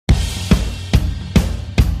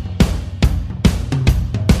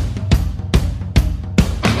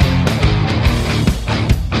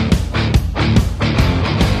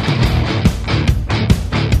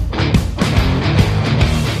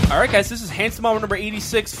back, guys. This is Handsome Hour number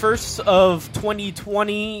 86, first of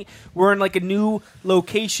 2020. We're in like a new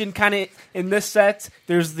location, kind of in this set.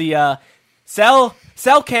 There's the Sal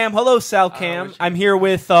Cam. Hello, Sal Cam. I'm here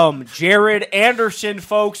with Jared Anderson,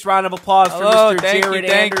 folks. Round of applause for Mr. Jared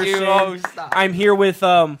Anderson. Thank you. I'm here with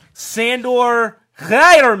Sandor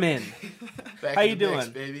Gyerman. How you doing? Mix,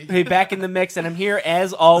 baby. Hey, back in the mix, and I'm here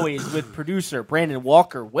as always with producer Brandon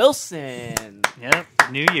Walker Wilson. Yep,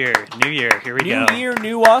 new year, here we go. New year,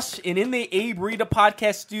 new us, and in the Abe Rita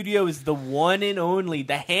podcast studio is the one and only,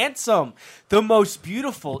 the handsome, the most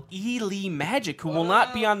beautiful Ely Magic, who will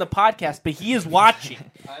not be on the podcast, but he is watching.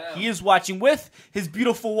 He is watching with his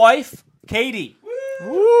beautiful wife, Katie.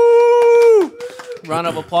 Woo! Round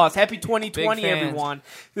of applause. Happy 2020, everyone.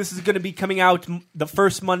 This is going to be coming out the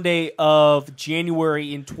first Monday of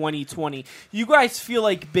January in 2020. You guys feel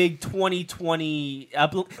like big 2020,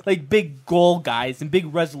 like big goal guys and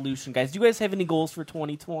big resolution guys. Do you guys have any goals for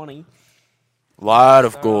 2020? Lot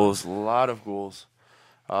of goals.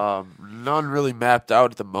 None really mapped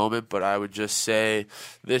out at the moment, but I would just say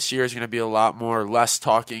this year is going to be a lot more less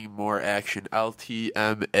talking, more action.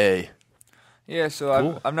 LTMA. Yeah, so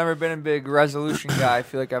Cool. I've never been a big resolution guy. I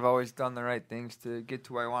feel like I've always done the right things to get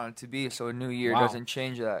to where I want it to be, so a new year doesn't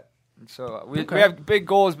change that. And so we have big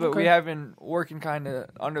goals, but we have been working kind of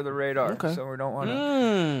under the radar, so we don't want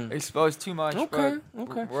to expose too much. Okay.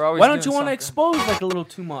 We're always Why don't you want to expose like a little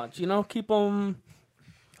too much? You know, keep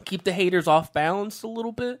the haters off balance a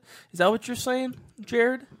little bit. Is that what you're saying,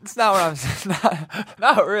 Jared? It's not what I'm saying.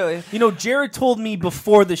 Not really. You know, Jared told me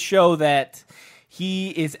before the show that he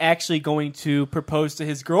is actually going to propose to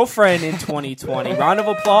his girlfriend in 2020. Round of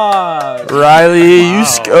applause. Riley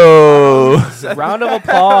Yusko. Round of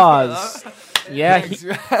applause. Yeah,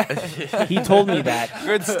 he told me that.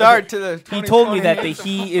 Good start to the 2020. He told me that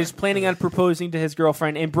he is planning on proposing to his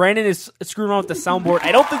girlfriend, and Brandon is screwing around with the soundboard.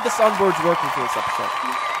 I don't think the soundboard's working for this episode.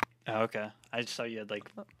 Oh, okay. I just saw you had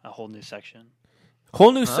like a whole new section.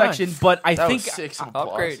 Whole new section, but I That think was 6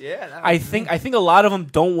 upgrade. Yeah, I think a lot of them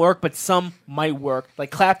don't work, but some might work.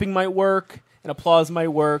 Like clapping might work, and applause might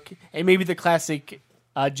work, and maybe the classic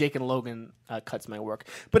Jake and Logan cuts might work.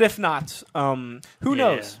 But if not, who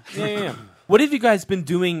knows? Yeah. What have you guys been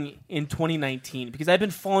doing in 2019? Because I've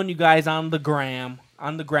been following you guys on the gram.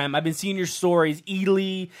 I've been seeing your stories,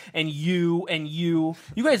 Ely and you.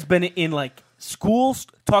 You guys have been in like schools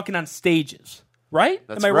talking on stages. Right?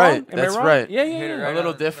 That's Am I right. wrong? Am That's I wrong? right. Yeah. A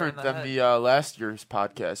little different than the last year's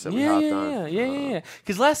podcast that we hopped on. Yeah.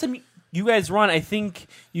 Because last time you guys were on, I think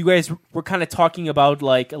you guys were kind of talking about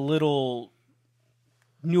like a little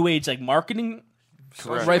new age like marketing.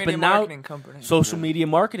 Social Right, media but now marketing company. social media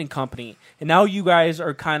marketing company, and now you guys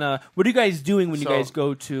are kind of. What are you guys doing when you guys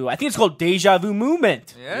go to? I think it's called Deja Vu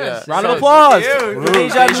Movement. Yes. Round of applause. Ooh,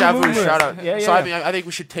 Deja Vu Deja Vu, movement. shout out. Yeah. So I think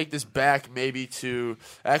we should take this back maybe to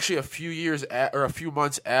actually a few years or a few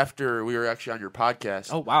months after we were actually on your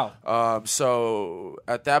podcast. Oh wow. So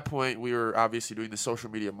at that point, we were obviously doing the social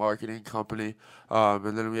media marketing company,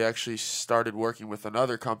 and then we actually started working with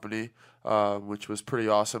another company, which was pretty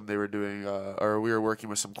awesome. They were doing, or we were working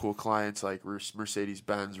with some cool clients like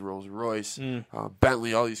Mercedes-Benz, Rolls-Royce,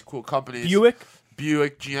 Bentley, all these cool companies.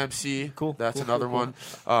 Buick, GMC. Cool. That's Cool, another cool,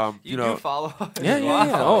 one. You know, do follow us. Yeah.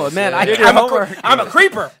 Wow. Oh man, Yeah. I'm a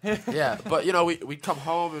creeper. yeah, but you know, we'd come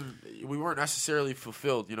home and we weren't necessarily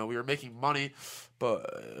fulfilled. You know, we were making money,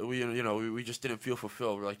 but we just didn't feel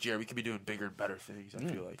fulfilled. We're like, Jerry, we could be doing bigger and better things. I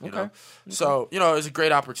feel like, you know. So it was a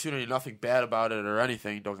great opportunity. Nothing bad about it or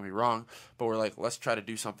anything. Don't get me wrong. But we're like, let's try to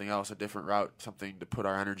do something else, a different route, something to put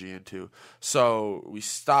our energy into. So we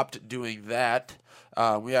stopped doing that.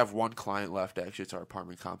 We have one client left. Actually, it's our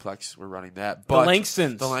apartment complex. We're running that. But The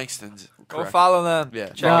Langstons. Go correct. follow them. Yeah.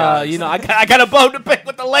 Check out. I got a bone to pick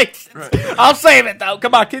with the Langstons. Right. I'll save it though.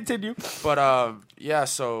 Come on, continue. But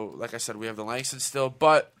so like I said, we have the Langstons still,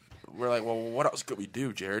 but we're like, well, what else could we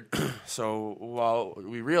do, Jared? So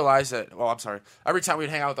we realized that, every time we'd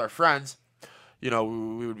hang out with our friends, we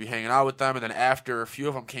would be hanging out with them, and then after a few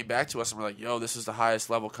of them came back to us and we're like, yo, this is the highest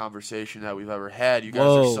level conversation that we've ever had. You guys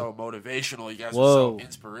are so motivational. You guys are so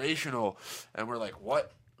inspirational. And we're like,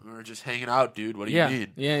 what? We were just hanging out, dude. What do you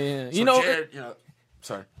mean? Yeah. So Jared,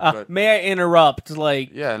 sorry. May I interrupt? Like,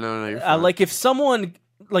 Yeah, no, you're fine. like if someone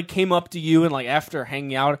like came up to you and like after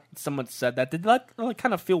hanging out, someone said that, did that like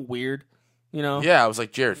kind of feel weird? You know? Yeah, I was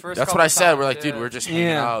like, Jared, First that's what couple I said. times, We're like, dude, yeah. we're just hanging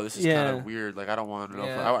out. This is kind Yeah. of weird. Like, I don't want to know.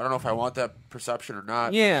 Yeah. I don't know if I want that perception or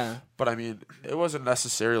not. Yeah. But I mean, it wasn't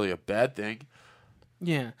necessarily a bad thing.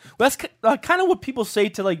 Yeah, well, that's kind of what people say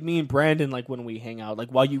to like me and Brandon, like when we hang out. Like,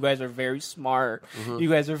 while you guys are very smart, you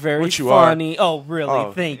guys are very funny. Oh, really?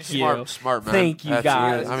 Oh, Thank you, smart man. Thank you,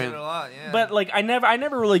 guys. I mean, a lot, yeah. But like, I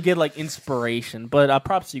never really get like inspiration. But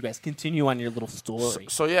props to you guys. Continue on your little story.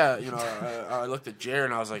 So yeah, I looked at Jared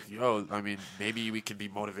and I was like, yo, I mean, maybe we can be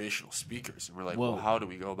motivational speakers. And we're like, well, how do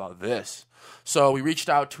we go about this? So we reached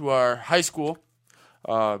out to our high school,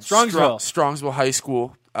 Strongsville High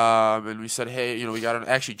School. And we said, hey, we got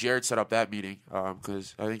actually Jared set up that meeting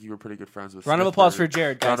because I think you were pretty good friends with. Round of applause for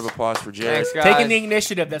Jared, guys. Round of applause for Jared. Thanks, guys. Taking the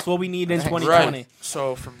initiative. That's what we need in 2020. Right.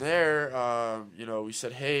 So from there, we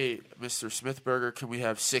said, hey, Mr. Smithberger, can we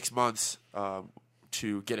have 6 months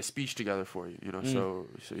to get a speech together for you? So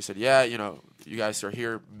he said, yeah, you guys are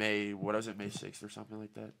here May 6th or something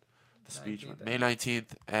like that. The speech, May 19th,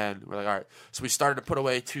 and we're like, all right. So we started to put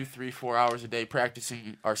away 2, 3, 4 hours a day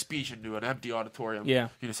practicing our speech into an empty auditorium. Yeah. You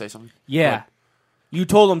gonna say something? Yeah. You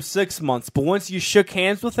told him 6 months, but once you shook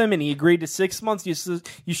hands with him and he agreed to 6 months, you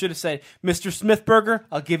should have said, Mr. Smithberger,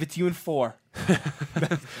 I'll give it to you in 4.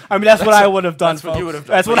 I mean, that's what I would have done. That's what you would have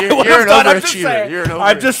done. That's what I would have done.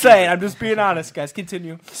 I'm just saying. I'm just being honest, guys.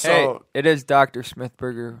 Continue. So it is Dr.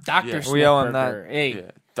 Smithberger. Dr. Smithberger. We owe him that. Hey.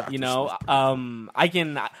 Yeah. I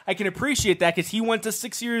can appreciate that because he went to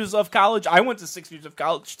 6 years of college. I went to 6 years of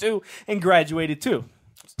college too and graduated too.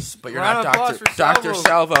 But you're not Dr.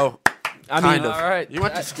 Salvo. I mean, all right. You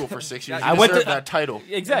went to school for 6 years. I went to that title.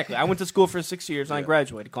 Exactly. I went to school for 6 years and I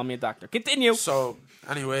graduated. Call me a doctor. Continue. So,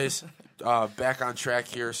 anyways, back on track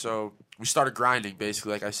here. So we started grinding,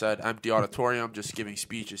 basically. Like I said, empty auditorium, just giving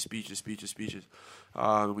speeches.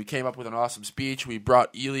 We came up with an awesome speech. We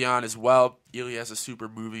brought Ely on as well. Ely has a super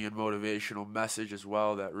moving and motivational message as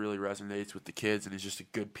well that really resonates with the kids, and is just a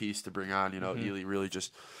good piece to bring on. Ely really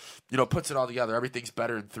just, puts it all together. Everything's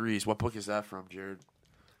better in threes. What book is that from, Jared?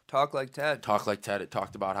 Talk Like Ted. Talk Like Ted. It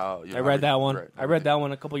talked about how I read that one. I read that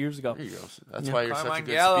one a couple years ago. There you go. That's why you're such a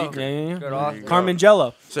good speaker. Yeah. Good author. Carmen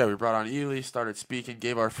Jello. So we brought on Ely, started speaking,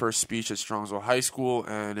 gave our first speech at Strongsville High School,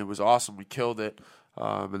 and it was awesome. We killed it.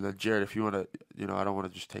 And then Jared, if you want to, I don't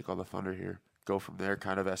want to just take all the thunder here. Go from there,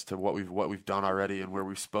 kind of as to what we've done already and where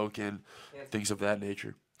we've spoken, things of that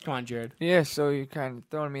nature. Come on, Jared. Yeah, so you're kind of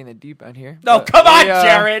throwing me in the deep end here. No, come on,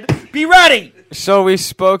 Jared. Be ready. So we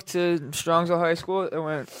spoke to Strongsville High School. It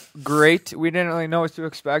went great. We didn't really know what to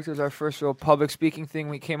expect. It was our first real public speaking thing.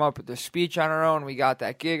 We came up with the speech on our own. We got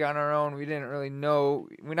that gig on our own. We didn't really know.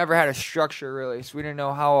 We never had a structure, really, so we didn't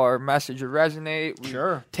know how our message would resonate.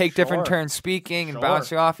 Sure. Take different turns speaking and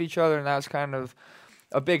bouncing off each other, and that was kind of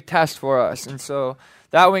a big test for us. And so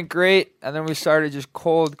that went great, and then we started just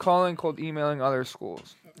cold calling, cold emailing other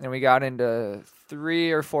schools. And we got into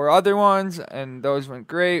 3 or 4 other ones, and those went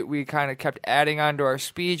great. We kind of kept adding on to our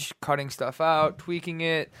speech, cutting stuff out, tweaking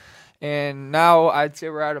it. And now I'd say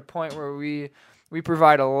we're at a point where we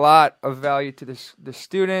provide a lot of value to the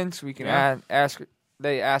students. We can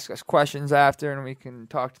they ask us questions after, and we can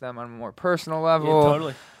talk to them on a more personal level. Yeah,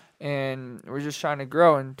 totally. And we're just trying to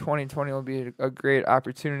grow, and 2020 will be a great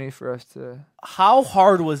opportunity for us to... How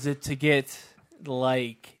hard was it to get,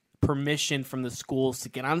 permission from the schools to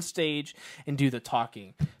get on stage and do the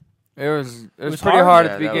talking? It was pretty hard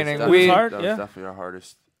at the beginning. That was definitely our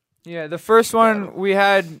hardest. Yeah, the first one we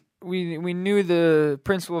had, we knew the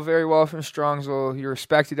principal very well from Strongsville. He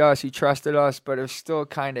respected us, he trusted us, but it was still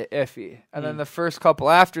kind of iffy. And then the first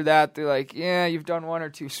couple after that, they're like, yeah, you've done 1 or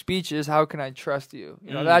 2 speeches, how can I trust you?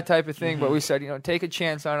 That type of thing. But we said, take a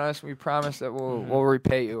chance on us, and we promise that we'll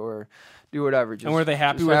repay you or do whatever. Just, and were they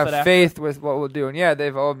happy with it? Have faith with what we'll do. And yeah,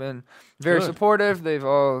 they've all been very supportive. They've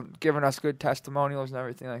all given us good testimonials and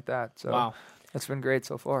everything like that. So wow. It's been great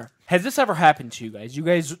so far. Has this ever happened to you guys? You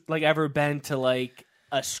guys ever been to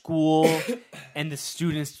a school and the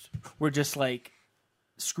students were just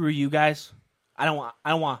screw you guys? I don't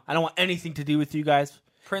want anything to do with you guys.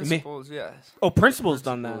 Principals, yes. Oh, principals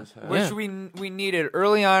done that. Which we needed.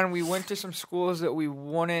 Early on, we went to some schools that we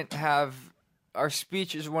wouldn't have, our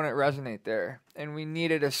speeches wouldn't resonate there. And we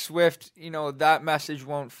needed a swift, that message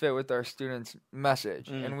won't fit with our students' message.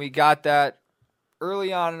 And we got that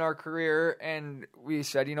early on in our career, and we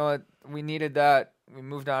said, we needed that. We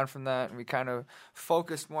moved on from that, and we kind of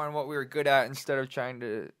focused more on what we were good at instead of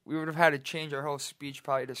we would have had to change our whole speech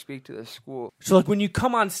probably to speak to the school. So, when you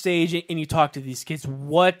come on stage and you talk to these kids,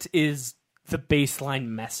 what is the baseline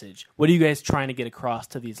message? What are you guys trying to get across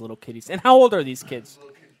to these little kiddies? And how old are these kids?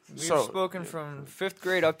 We've spoken from 5th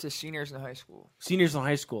grade up to seniors in high school. Seniors in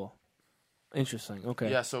high school. Interesting.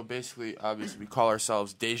 Okay. Yeah, so basically, obviously, we call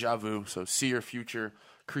ourselves Deja Vu, so see your future,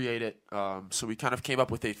 create it. So we kind of came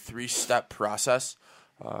up with a 3-step process.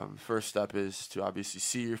 First step is to obviously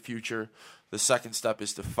see your future. The second step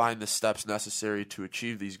is to find the steps necessary to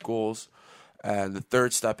achieve these goals. And the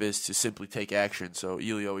third step is to simply take action. So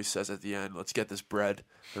Ely always says at the end, let's get this bread.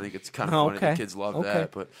 I think it's kind of funny. The kids love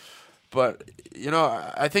that. But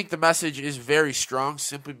I think the message is very strong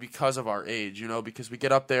simply because of our age, because we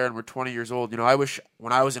get up there and we're 20 years old. I wish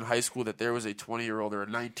when I was in high school that there was a 20-year-old or a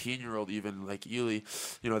 19-year-old even like Ely,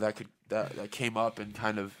 that came up and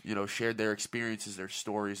kind of, shared their experiences, their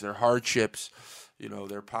stories, their hardships,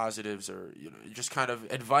 their positives, or, just kind of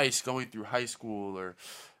advice going through high school or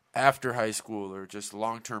after high school, or just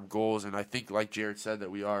long-term goals. And I think, like Jared said,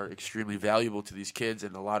 that we are extremely valuable to these kids,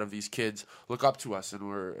 and a lot of these kids look up to us, and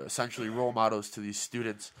we're essentially role models to these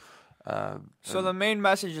students. So the main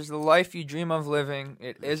message is the life you dream of living,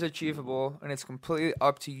 it is achievable, and it's completely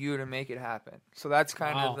up to you to make it happen. So that's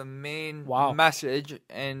kind of the main message,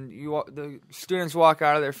 and the students walk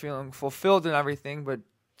out of there feeling fulfilled and everything, but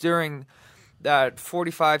during that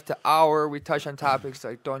 45 to hour, we touch on topics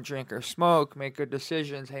like don't drink or smoke, make good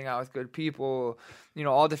decisions, hang out with good people,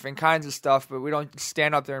 all different kinds of stuff. But we don't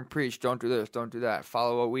stand up there and preach, don't do this, don't do that,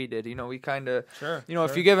 follow what we did. We kind of,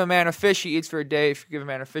 if you give a man a fish, he eats for a day. If you give a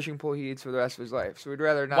man a fishing pole, he eats for the rest of his life. So we'd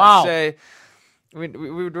rather not say, we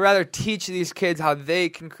would rather teach these kids how they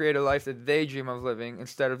can create a life that they dream of living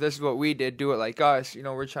instead of this is what we did, do it like us.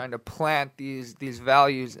 We're trying to plant these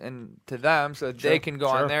values into them so that they can go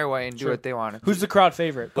on their way and do what they want to. Who's the crowd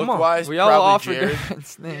favorite? Come on. We all offer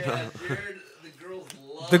different names. Yeah, Jared,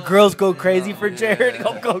 the girls go crazy for Jared.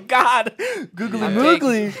 Oh, God. Googly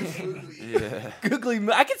moogly. Yeah.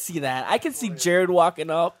 Googly. I can see that. I can see Jared walking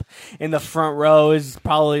up in the front row is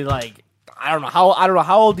probably like, I don't know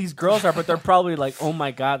how old these girls are, but they're probably like, oh my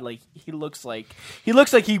God, like he looks like he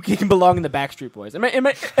can belong in the Backstreet Boys. Am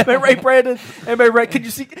I right, Brandon? Am I right? Could you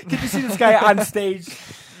see this guy on stage?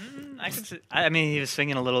 I can see. I mean, he was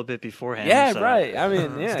singing a little bit beforehand. Yeah, so right. I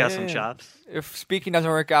mean, he's got some chops. If speaking doesn't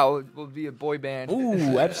work out, we'll be a boy band.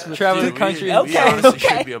 Ooh, absolutely. Travel the country. We honestly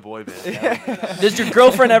should be a boy band. Does your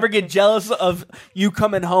girlfriend ever get jealous of you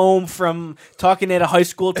coming home from talking at a high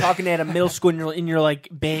school, talking at a middle school, and you're like,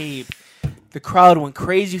 babe, the crowd went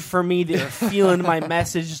crazy for me. They're feeling my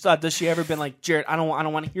message. Does she ever been like, Jared, I don't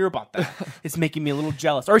want to hear about that. It's making me a little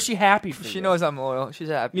jealous. Or is she happy for you? She knows I'm loyal. She's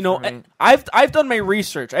happy for me. I've done my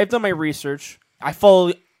research. I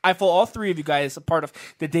follow all three of you guys, a part of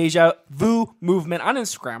the Deja Vu movement on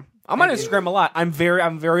Instagram. I'm on Instagram a lot. I'm very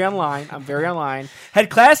online.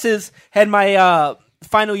 Had my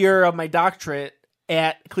final year of my doctorate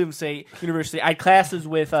at Cleveland State University. I had classes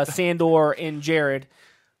with Sandor and Jared.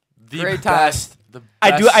 Great time.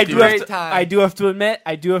 I do have to admit,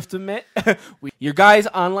 your guys'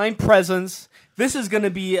 online presence. This is going to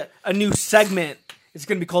be a new segment. It's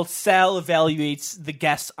going to be called Sal Evaluates the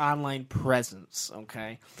Guest's Online Presence.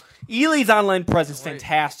 Okay, Ely's online presence,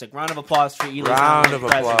 fantastic. Round of applause for Ely's online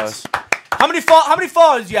presence. How many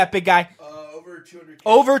followers you at, big guy? Over 200K.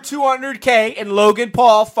 Over 200K, and Logan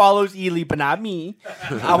Paul follows Ely, but not me.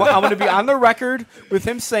 I'm going to be on the record with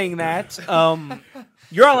him saying that.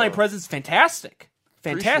 Your online presence is fantastic.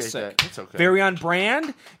 Fantastic. It's okay. Very on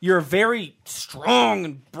brand. You're a very strong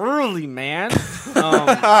and burly man.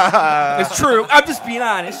 It's true. I'm just being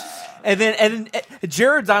honest. And then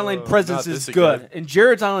Jared's online presence is good. And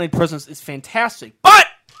Jared's online presence is fantastic. But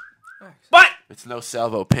it's no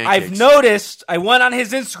salvo pancakes. I've noticed. I went on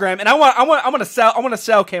his Instagram, and I want to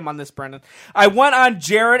sell cam on this, Brendan. I went on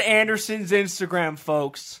Jared Anderson's Instagram,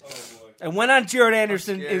 folks. I went on Jared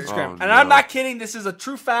Anderson's Instagram, and I'm not kidding. This is a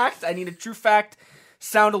true fact. I need a true fact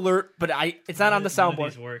sound alert, but it's not on the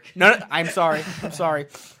soundboard. No, I'm sorry.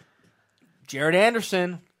 Jared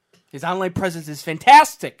Anderson, his online presence is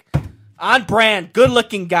fantastic. On brand,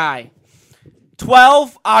 good-looking guy.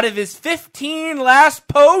 12 out of his 15 last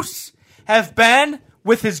posts have been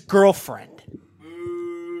with his girlfriend.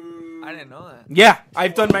 I didn't know that. Yeah,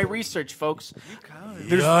 I've done my research, folks.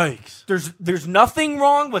 Yikes. There's nothing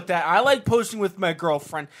wrong with that. I like posting with my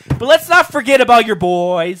girlfriend. But let's not forget about your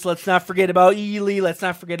boys. Let's not forget about Ely. Let's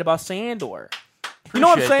not forget about Sandor. You know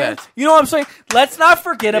what I'm saying? You know what I'm saying? Let's not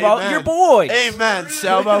forget about your boys. Amen,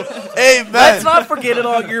 Selmo. Amen. Let's not forget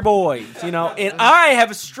about your boys. And I have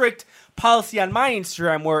a strict policy on my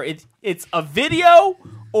Instagram where it's a video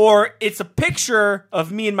or it's a picture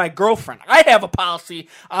of me and my girlfriend. I have a policy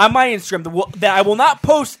on my Instagram that I will not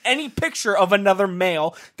post any picture of another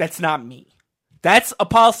male that's not me. That's a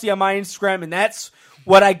policy on my Instagram, and that's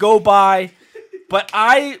what I go by. But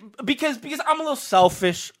because I'm a little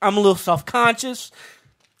selfish, I'm a little self-conscious.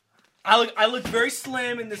 I look very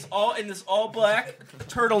slim in this all black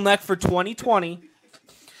turtleneck for 2020.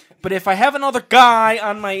 But if I have another guy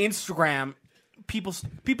on my Instagram people,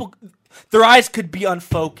 their eyes could be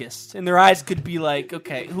unfocused, and their eyes could be like,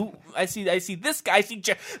 okay, who I see this guy, I see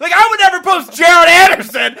like I would never post Jared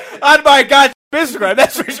Anderson on my goddamn Instagram.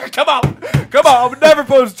 That's for sure. Come on, I would never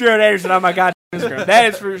post Jared Anderson on my goddamn Instagram. That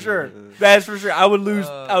is for sure. I would lose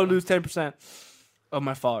 10% of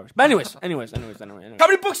my followers. But anyways. How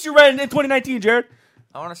many books you read in 2019, Jared?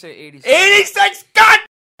 I want to say 86. 86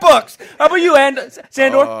 books. How about you,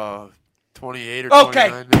 Sandor? 28 or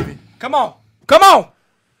 29, maybe. Come on.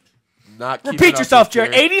 Not repeat yourself,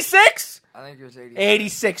 Jared. 86? I think it was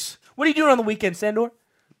 86. What are you doing on the weekend, Sandor?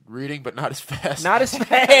 Reading, but not as fast.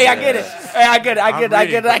 Hey, I get it. I get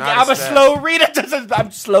it. I'm a slow reader. I'm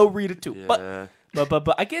a slow reader too. Yeah.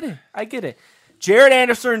 But I get it. Jared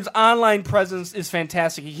Anderson's online presence is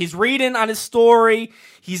fantastic. He's reading on his story.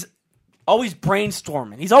 He's always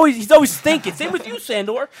brainstorming. He's always thinking. Same with you,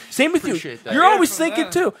 Sandor. Same with Appreciate you. that. You're always thinking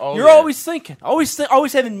too. Oh, You're always thinking. Always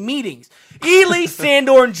having meetings. Ely,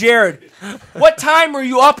 Sandor, and Jared. What time were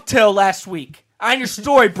you up till last week? On your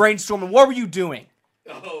story, brainstorming. What were you doing?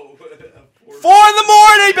 4 in the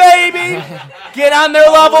morning, baby. Get on their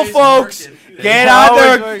level, folks. Get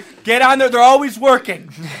on there. They're always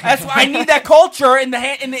working. That's why I need that culture in the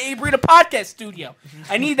Abrita podcast studio.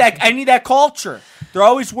 I need that culture. They're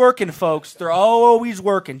always working, folks. They're always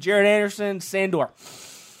working. Jared Anderson, Sandor.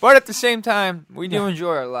 But at the same time, we do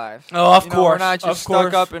enjoy our lives. Oh, of course. We're not just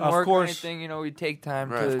stuck up and work or anything. We take time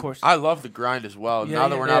right. to. Of course. I love the grind as well. Yeah, now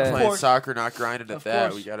that we're not playing course. soccer, not grinding at Of that,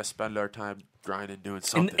 course. we got to spend our time grinding, doing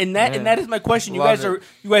something. And that is my question. You guys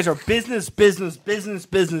are business. What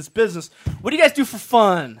do you guys do for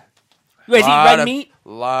fun? You guys eat red meat? A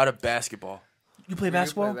lot of basketball. You play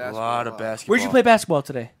basketball? A lot of basketball. Where'd you play basketball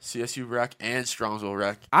today? CSU Rec and Strongsville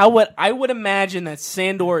Rec. I would imagine that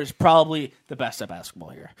Sandor is probably the best at basketball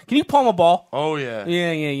here. Can you palm a ball? Oh yeah.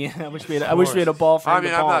 Yeah. I wish we had a ball for him to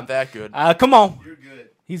I'm palm. not that good. Come on. You're good.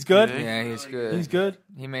 He's good? Yeah, he's good. He's good?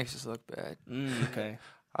 He makes us look bad. Okay.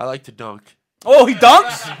 I like to dunk. Oh, he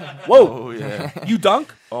dunks? Whoa. Oh yeah. You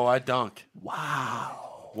dunk? Oh, I dunk.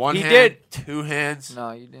 Wow. One He hand, did. 2 hands.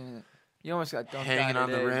 No, you didn't. You almost got dunked Hanging on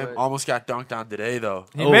today, the rim. but Almost got dunked on today, though.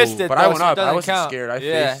 He missed it, But though, I went so it up. I doesn't wasn't count. scared. I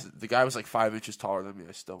Yeah. faced the guy was like 5 inches taller than me.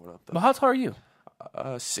 I still went up, though. But how tall are you?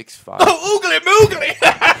 6'5". Oh, oogly moogly.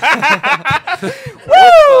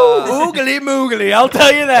 Woo! Oogly moogly. I'll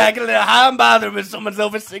tell you that. I'm bothered when someone's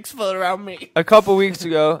over 6 foot around me. a couple weeks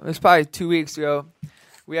ago, it was probably 2 weeks ago,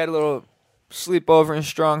 we had a little sleepover in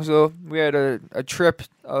Strongsville. We had a trip.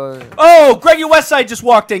 Oh, Greggy Westside just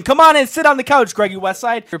walked in. Come on in. Sit on the couch, Greggy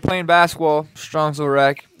Westside. We were playing basketball, Strongsville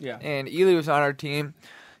Rec. Yeah. And Ely was on our team.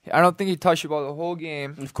 I don't think he touched the ball the whole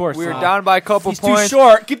game. Of course We were not. down by a couple He's points. too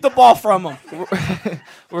short. Keep the ball from him.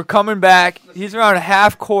 We're coming back. He's around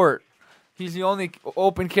half court. He's the only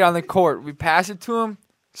open kid on the court. We pass it to him.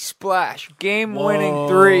 Splash. Game-winning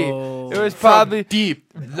 3. It was probably deep.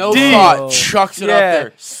 No Deep. thought. Chucks it Yeah. up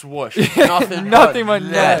there. Swoosh. Nothing. nothing but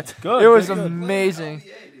net. Good, It was good. amazing.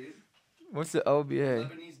 LBA, dude. What's the LBA?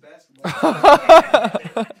 Lebanese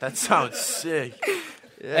basketball. That sounds sick.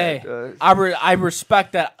 Yeah, Hey, it does. I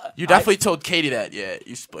respect that. You definitely told Katie that. Yeah,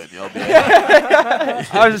 you split in the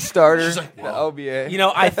LBA. I was a starter. She's like, the whoa. LBA.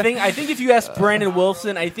 I think if you ask Brandon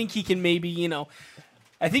Wilson, I think he can maybe,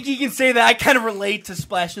 I think he can say that I kind of relate to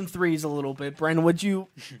splashing threes a little bit. Brandon, would you?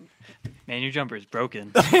 Man, your jumper is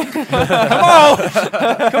broken. Come on, cut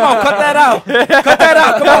that out.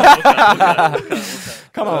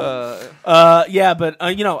 Come on. Yeah, but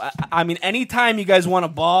I mean, anytime you guys want a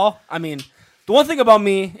ball, I mean, the one thing about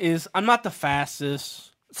me is I'm not the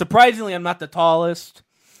fastest. Surprisingly, I'm not the tallest.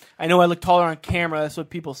 I know I look taller on camera. That's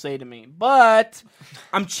what people say to me. But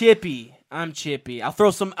I'm chippy. I'll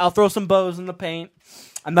throw some bows in the paint.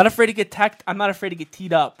 I'm not afraid to get I'm not afraid to get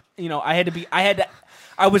teed up.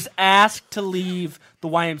 I was asked to leave the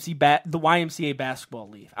YMCA basketball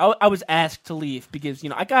league. I was asked to leave because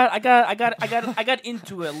I got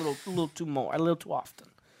into it a little too often.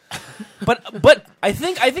 But I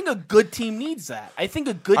think a good team needs that. I think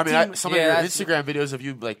a good team. Some of your Instagram videos of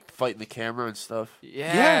you like fighting the camera and stuff.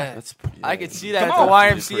 Yeah. That's. I could see that Come at on. the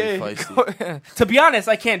YMCA. To be honest,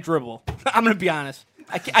 I can't dribble. I'm gonna be honest.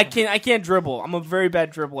 I can't dribble. I'm a very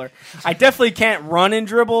bad dribbler. I definitely can't run and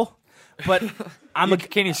dribble, but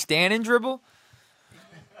Can you stand and dribble?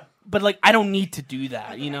 But like I don't need to do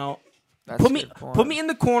that. That's Put a me good point. put me in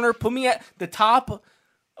the corner. Put me at the top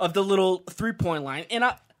of the little 3-point line, and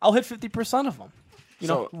I'll hit 50% of them.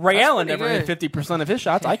 Ray Allen pretty never hit good. 50% of his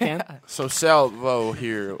shots. I can. So Salvo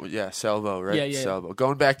here, Salvo, right? Yeah. Salvo.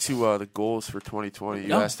 Going back to the goals for 2020,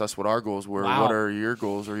 you asked us what our goals were. Wow. What are your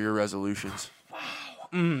goals or your resolutions?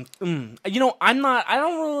 You know, I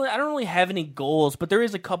don't really have any goals, but there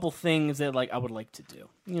is a couple things that like I would like to do.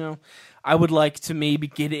 You know, I would like to maybe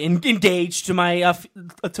get engaged to my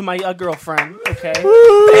girlfriend. Okay,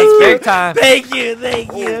 thanks, big time. Thank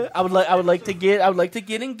you. I would like to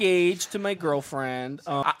get engaged to my girlfriend.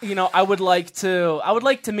 You know, I would like to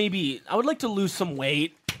lose some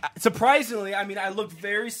weight. Surprisingly, I mean, I look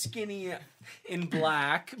very skinny in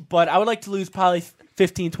black, but I would like to lose probably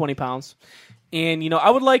 15, 20 pounds. And, you know, I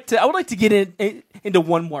would like to get into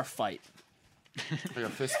one more fight. Like a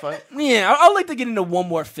fist fight? Yeah, I would like to get into one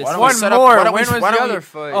more fist fight. One more. When was the other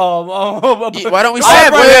fight? Why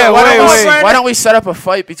don't we set up a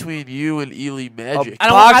fight between you and Ely Magic?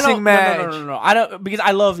 Boxing match. No. I don't, because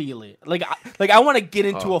I love Ely. Like I want to get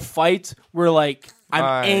into a fight where like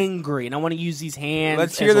I'm angry and I want to use these hands.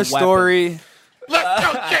 Let's hear the story.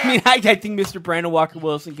 I mean, I think Mr. Brandon Walker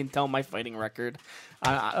Wilson can tell my fighting record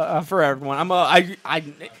for everyone.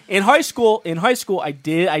 In high school, I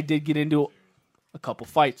did get into a couple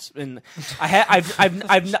fights, and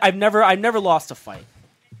I've never lost a fight.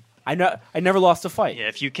 I never lost a fight. Yeah,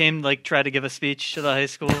 if you came try to give a speech to the high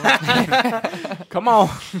school, come on.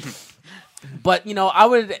 But you know, I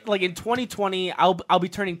would in 2020. I'll be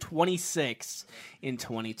turning 26 in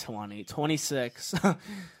 2020. 26.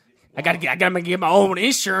 I gotta get my own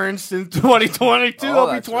insurance in 2022.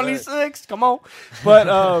 I'll be 26. Right. Come on, but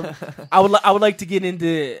I would like to get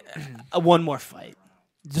into one more fight,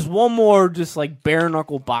 just one more, just bare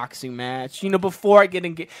knuckle boxing match. You know, before I get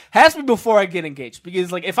engaged, has to be before I get engaged,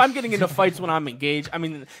 because if I'm getting into fights when I'm engaged, I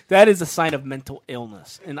mean that is a sign of mental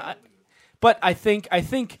illness. But I think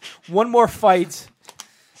one more fight.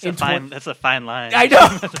 That's a fine line. I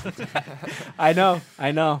know.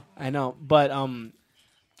 I know. But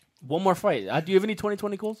one more fight. Do you have any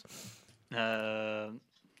 2020 goals?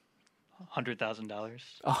 $100,000.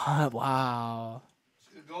 Oh, wow.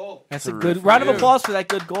 Good goal. That's a good round of applause for that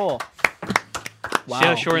good goal. Wow. See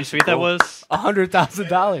how short and sweet that was?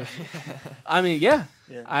 $100,000. I mean, yeah.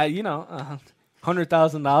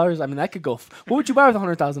 $100,000. I mean, that could go. What would you buy with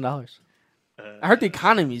 $100,000? I heard the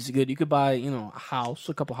economy is good. You could buy, a house,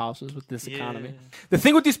 a couple houses with this economy. The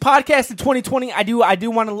thing with these podcasts in 2020, I do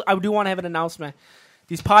want to have an announcement.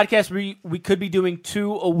 These podcasts, we could be doing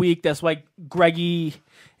 2 a week. That's why Greggy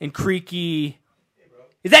and Creaky.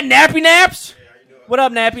 Is that Nappy Naps? Hey, how you doing? What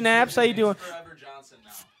up, Nappy Naps? How you doing? Forever Johnson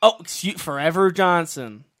now. Oh, Forever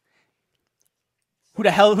Johnson. Who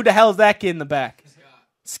the hell is that kid in the back?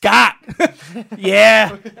 Scott.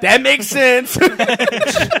 Yeah, that makes sense.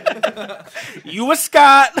 You were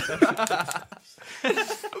Scott.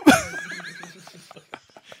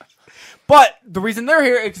 But the reason they're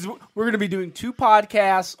here is we're going to be doing 2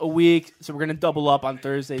 podcasts a week, so we're going to double up on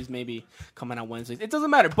Thursdays, maybe coming on Wednesdays. It doesn't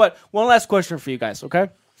matter. But one last question for you guys, okay?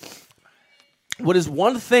 What is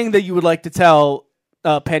one thing that you would like to tell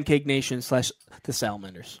Pancake Nation / the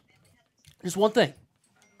Salamanders? Just one thing.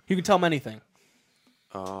 You can tell them anything.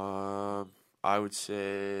 I would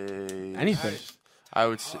say anything. I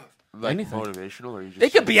would say anything. Motivational, or you just.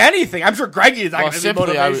 It could be anything. I'm sure Greggy is not going to be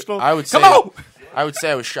motivational. I would say. Come on. I would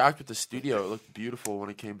say I was shocked with the studio. It looked beautiful when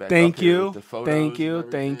it came back. Thank you. With the photos Thank you.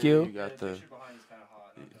 and Thank you. You got the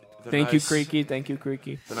Thank you, Creaky. Thank you,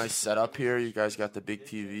 Creaky. The nice setup here. You guys got the big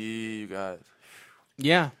TV. You got.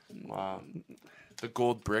 Yeah. Wow. The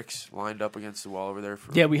gold bricks lined up against the wall over there.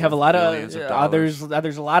 We have a lot of dollars.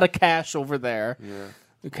 There's a lot of cash over there. Yeah.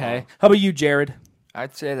 Okay. Wow. How about you, Jared?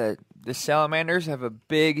 I'd say that the Salamanders have a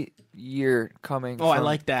big year coming. I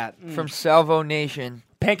like that. From Salvo Nation.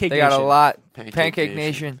 Pancake Nation. They got a lot. Pancake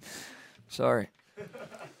Nation. Sorry.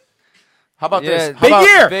 How about this? Big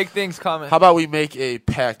year. Big things coming. How about we make a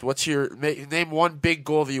pact? What's your name one big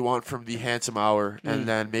goal that you want from the Handsome Hour, and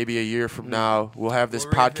then maybe a year from now we'll have this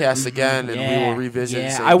podcast again, and we will revisit. Yeah,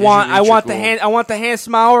 and say, I want the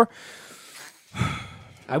Handsome Hour.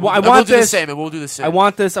 We'll do the same. I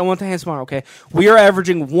want the Handsome Hour. Okay, we are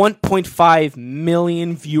averaging 1.5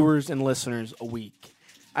 million viewers and listeners a week.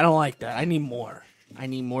 I don't like that. I need more. I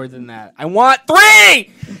need more than that. I want 3!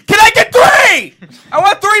 Can I get 3? I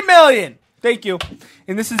want 3 million. Thank you.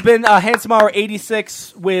 And this has been Handsome Hour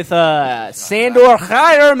 86 with Sandor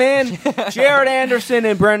Gyerman, Jared Anderson,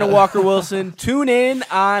 and Brandon Walker Wilson. Tune in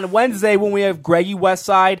on Wednesday when we have Greggy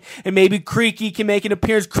Westside, and maybe Creaky can make an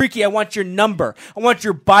appearance. Creaky, I want your number. I want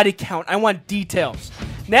your body count. I want details.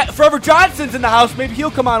 Forever Johnson's in the house. Maybe he'll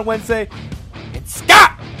come on Wednesday. And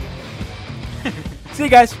Scott! See you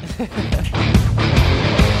guys.